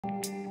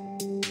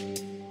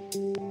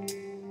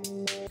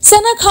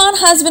Sana Khan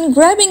has been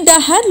grabbing the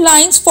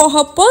headlines for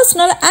her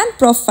personal and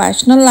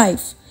professional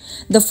life.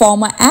 The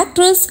former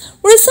actress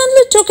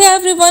recently took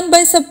everyone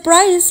by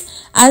surprise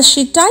as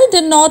she tied the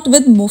knot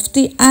with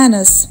Mufti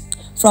Anas.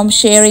 From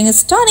sharing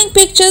stunning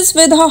pictures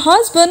with her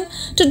husband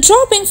to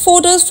dropping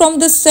photos from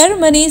the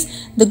ceremonies,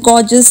 the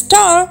gorgeous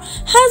star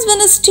has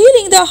been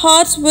stealing their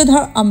hearts with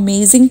her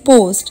amazing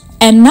post.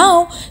 And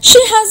now, she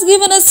has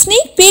given a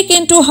sneak peek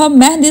into her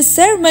Mahendi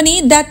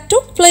ceremony that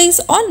took place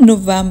on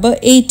November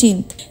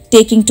 18th.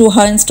 Taking to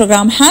her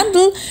Instagram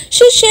handle,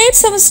 she shared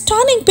some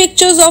stunning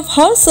pictures of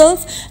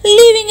herself,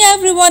 leaving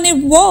everyone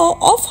in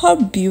awe of her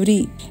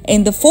beauty.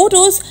 In the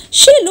photos,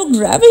 she looked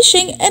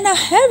ravishing in a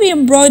heavy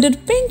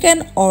embroidered pink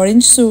and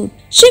orange suit.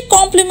 She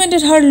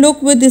complimented her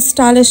look with the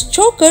stylish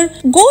choker,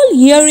 gold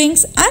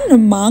earrings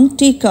and mang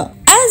tika.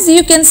 As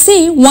you can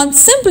see, one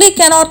simply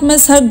cannot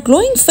miss her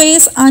glowing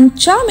face and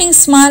charming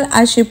smile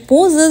as she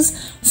poses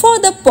for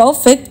the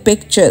perfect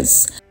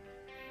pictures.